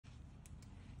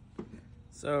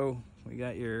So we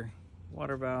got your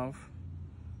water valve,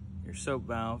 your soap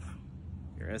valve,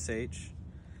 your SH.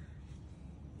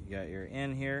 You got your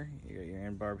N here, you got your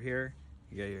N barb here,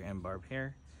 you got your N barb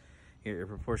here. You got your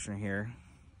proportioner here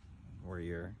where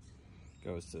your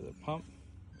goes to the pump.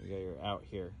 You got your out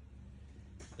here.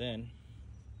 Then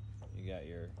you got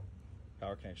your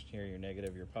power connection here, your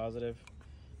negative, your positive.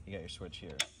 You got your switch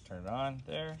here. Turn it on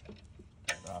there,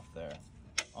 turn it off there.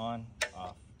 On,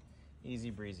 off. Easy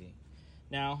breezy.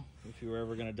 Now, if you were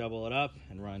ever gonna double it up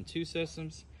and run two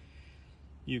systems,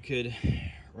 you could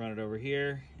run it over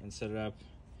here and set it up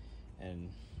and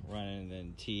run it and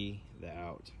then T the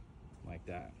out like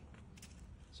that.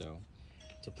 So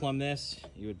to plumb this,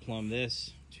 you would plumb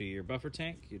this to your buffer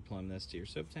tank, you'd plumb this to your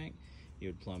soap tank, you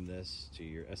would plumb this to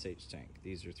your SH tank.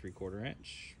 These are 3/4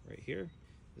 inch right here.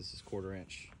 This is 1/4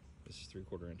 inch. This is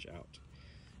 3/4 inch out.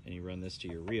 And you run this to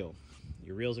your reel.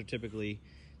 Your reels are typically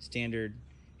standard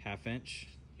 1/2 inch.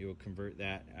 You will convert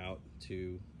that out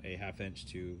to a 1/2 inch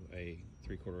to a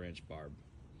 3/4 inch barb.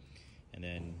 And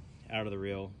then out of the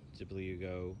reel, typically you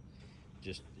go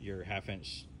just your 1/2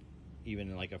 inch,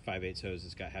 even like a 5/8 hose,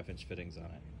 it's got 1/2 inch fittings on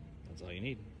it. That's all you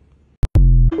need.